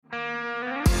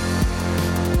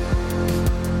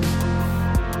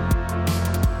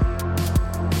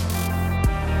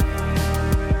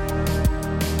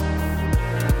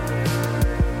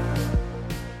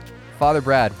Father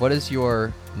Brad, what is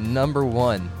your number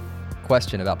one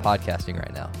question about podcasting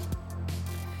right now?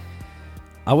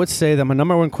 I would say that my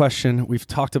number one question, we've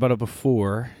talked about it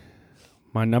before.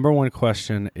 My number one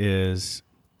question is,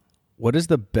 what is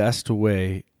the best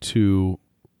way to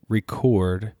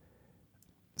record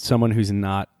someone who's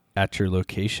not at your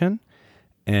location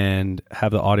and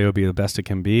have the audio be the best it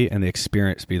can be and the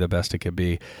experience be the best it can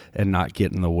be and not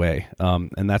get in the way?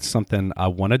 And that's something I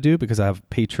want to do because I have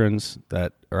patrons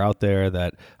that are out there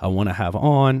that I want to have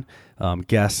on,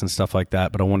 guests and stuff like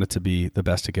that, but I want it to be the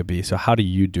best it could be. So how do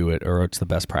you do it, or what's the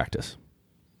best practice?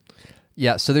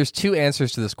 Yeah, so there's two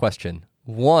answers to this question.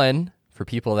 One, for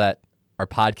people that are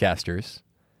podcasters,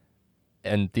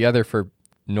 and the other for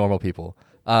normal people.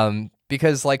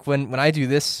 Because like when I do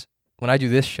this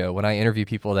show, when I interview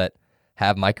people that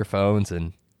have microphones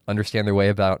and understand their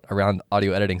way around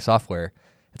audio editing software,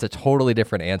 it's a totally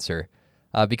different answer.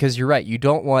 Because you're right, you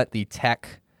don't want the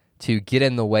tech to get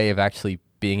in the way of actually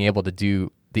being able to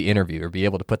do the interview or be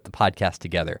able to put the podcast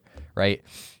together, right?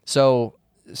 So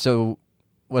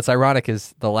what's ironic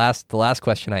is the last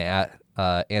question I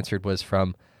answered was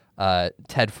from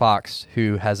Ted Fox,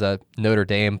 who has a Notre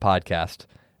Dame podcast,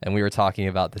 and we were talking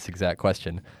about this exact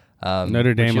question.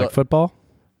 Notre Dame, like football?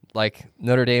 Like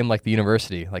Notre Dame, like the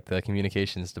university, like the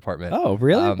communications department. Oh,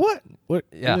 really? What?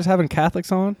 Yeah. You're just having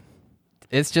Catholics on?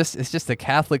 It's just a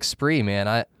Catholic spree,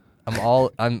 man.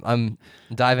 I'm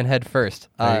diving head first.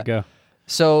 There you go.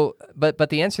 So, but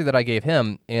the answer that I gave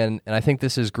him, and I think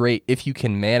this is great if you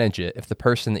can manage it, if the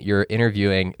person that you're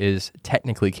interviewing is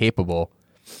technically capable,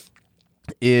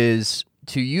 is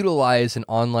to utilize an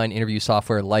online interview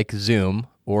software like Zoom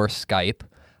or Skype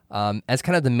as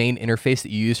kind of the main interface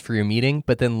that you use for your meeting,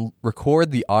 but then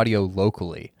record the audio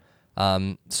locally.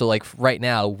 So like right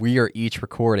now, we are each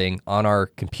recording on our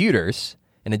computers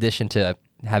in addition to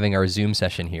having our Zoom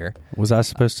session here. Was I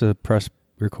supposed to press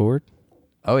record?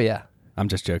 Oh, yeah. I'm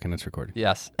just joking. It's recording.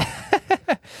 Yes.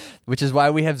 Which is why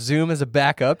we have Zoom as a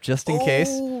backup, just in case.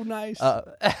 Oh, nice.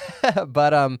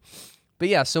 But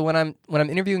yeah, so when I'm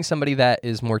interviewing somebody that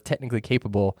is more technically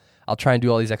capable, I'll try and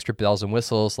do all these extra bells and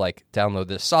whistles, like download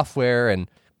this software, and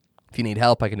if you need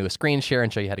help, I can do a screen share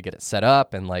and show you how to get it set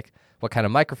up, and like what kind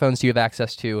of microphones do you have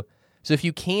access to. So if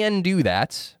you can do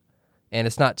that, and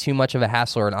it's not too much of a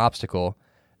hassle or an obstacle,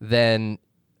 then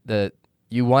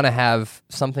you want to have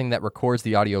something that records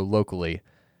the audio locally.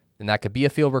 And that could be a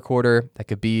field recorder, that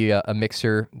could be a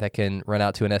mixer that can run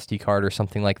out to an SD card or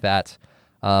something like that,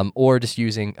 or just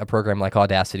using a program like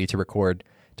Audacity to record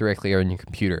directly on your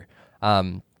computer.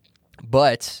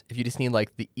 But if you just need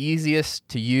like the easiest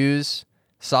to use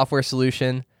software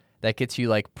solution that gets you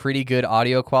like pretty good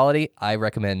audio quality, I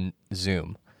recommend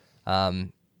Zoom.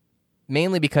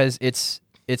 Mainly because it's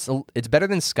better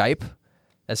than Skype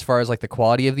as far as like the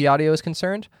quality of the audio is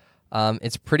concerned.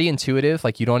 It's pretty intuitive.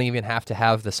 Like you don't even have to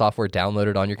have the software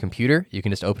downloaded on your computer. You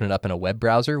can just open it up in a web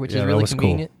browser, which is really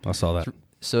convenient. Cool. I saw that.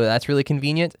 So that's really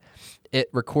convenient. It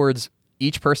records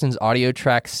each person's audio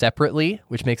track separately,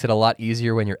 which makes it a lot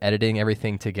easier when you're editing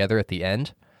everything together at the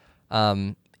end.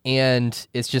 And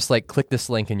it's just like click this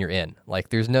link and you're in. Like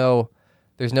there's no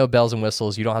bells and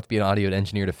whistles. You don't have to be an audio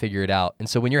engineer to figure it out. And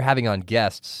so when you're having on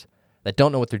guests that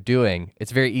don't know what they're doing,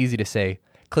 it's very easy to say,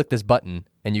 click this button,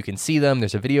 and you can see them.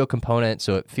 There's a video component,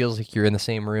 so it feels like you're in the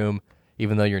same room,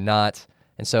 even though you're not.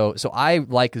 And so I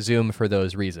like Zoom for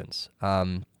those reasons.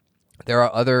 There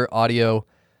are other audio,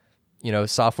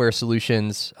 software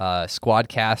solutions.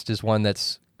 Squadcast is one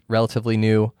that's relatively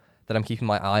new that I'm keeping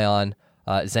my eye on.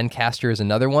 Zencastr is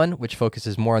another one, which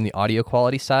focuses more on the audio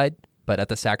quality side, but at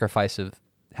the sacrifice of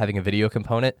having a video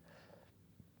component.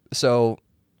 So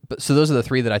those are the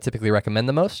three that I typically recommend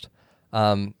the most.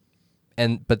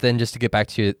 But then just to get back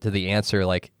to the answer,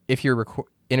 like if you're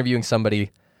interviewing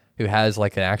somebody who has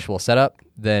like an actual setup,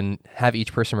 then have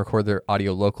each person record their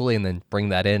audio locally and then bring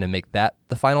that in and make that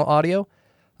the final audio.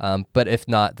 But if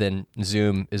not, then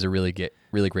Zoom is a really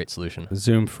great solution.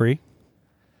 Zoom free?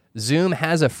 Zoom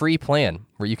has a free plan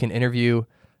where you can interview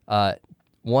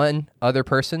one other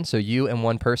person, so you and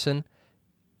one person,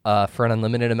 for an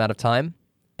unlimited amount of time,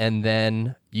 and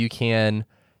then you can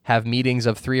have meetings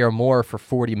of 3 or more for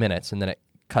 40 minutes, and then it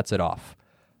cuts it off.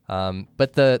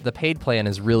 But the paid plan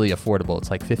is really affordable.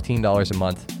 It's like $15 a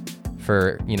month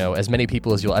for as many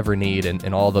people as you'll ever need,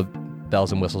 and all the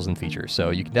bells and whistles and features. So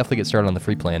you can definitely get started on the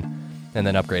free plan and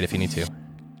then upgrade if you need to.